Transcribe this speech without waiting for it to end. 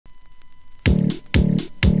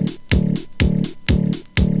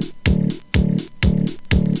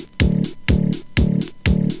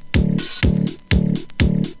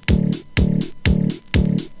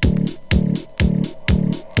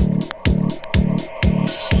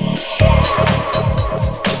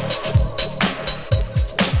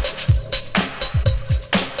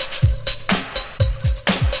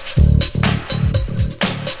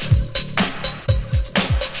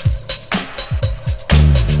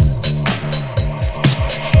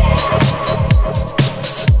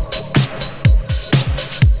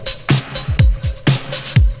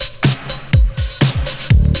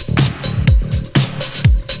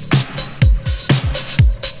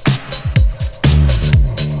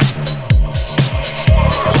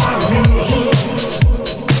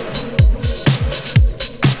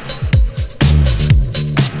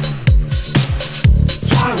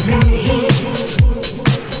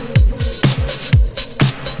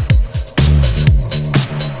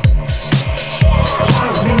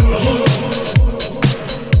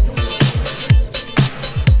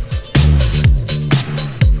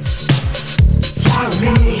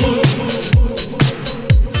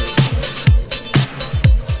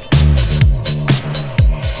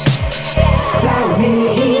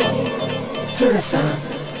to the sun.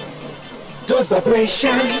 Good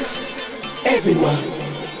vibrations, everyone.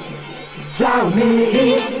 Fly with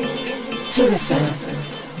me to the sun.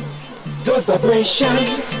 Good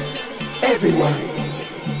vibrations, everyone.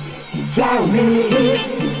 Fly with me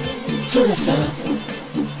to the sun.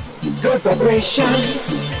 Good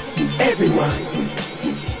vibrations, everyone.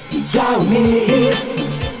 Fly with me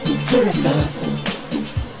to the sun.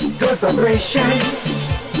 Good vibrations,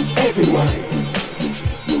 everyone.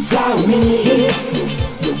 Fly with me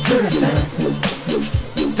to the sun.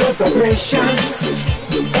 Good vibrations,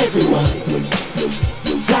 everyone.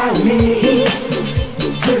 Fly with me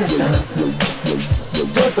to the sun.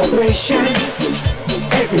 Good vibrations,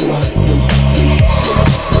 everyone.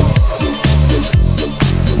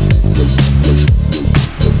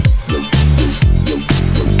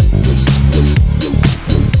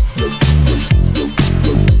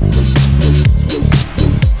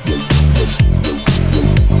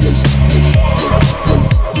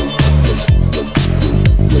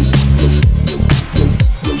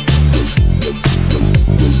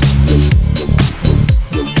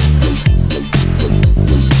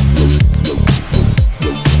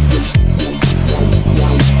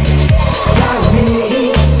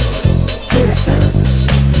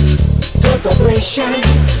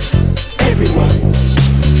 Vibrations, everyone.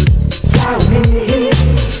 Fly with me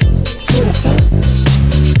to the sun.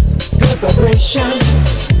 Good vibrations,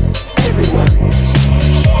 everyone.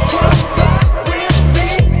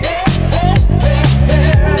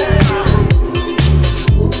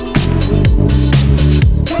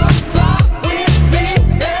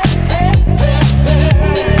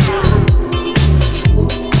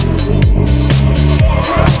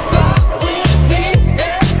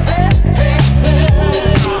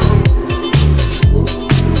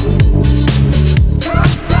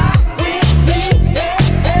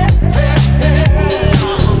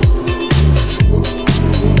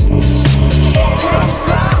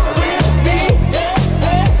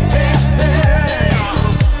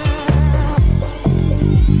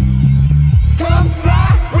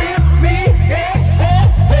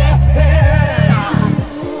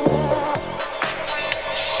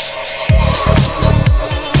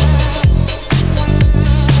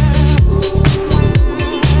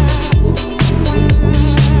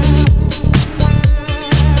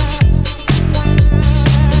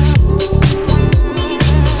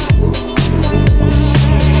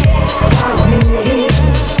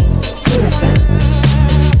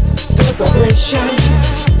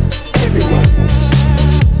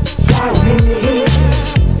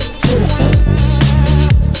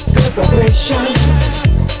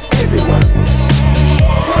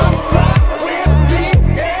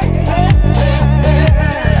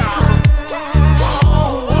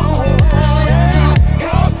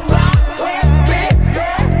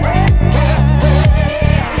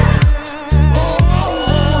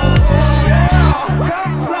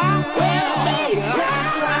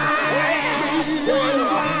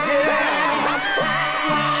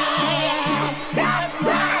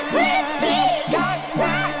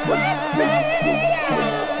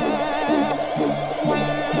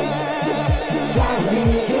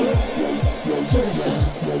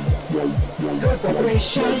 Good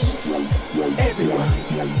vibrations, everyone.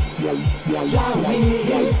 Fly with me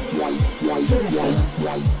to the sun.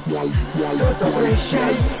 Good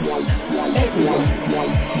vibrations, everyone.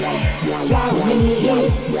 Fly with me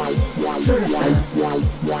to the sun.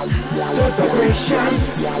 Good vibrations,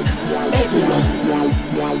 everyone.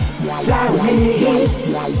 Fly with me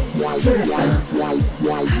to the sun.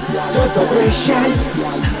 Good vibrations,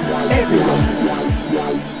 everyone.